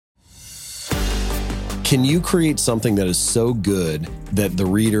Can you create something that is so good that the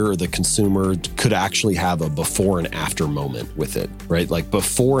reader or the consumer could actually have a before and after moment with it, right? Like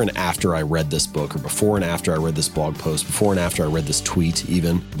before and after I read this book, or before and after I read this blog post, before and after I read this tweet,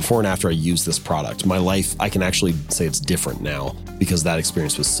 even before and after I used this product, my life, I can actually say it's different now because that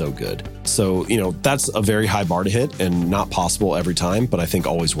experience was so good. So, that's a very high bar to hit and not possible every time, but I think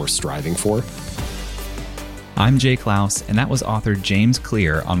always worth striving for. I'm Jay Clouse, and that was author James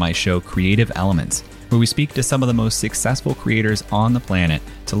Clear on my show Creative Elements, where we speak to some of the most successful creators on the planet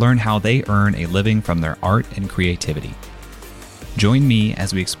to learn how they earn a living from their art and creativity. Join me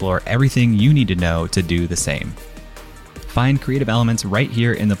as we explore everything you need to know to do the same. Find Creative Elements right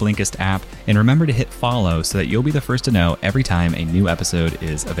here in the Blinkist app, and remember to hit follow so that you'll be the first to know every time a new episode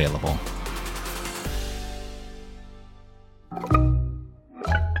is available.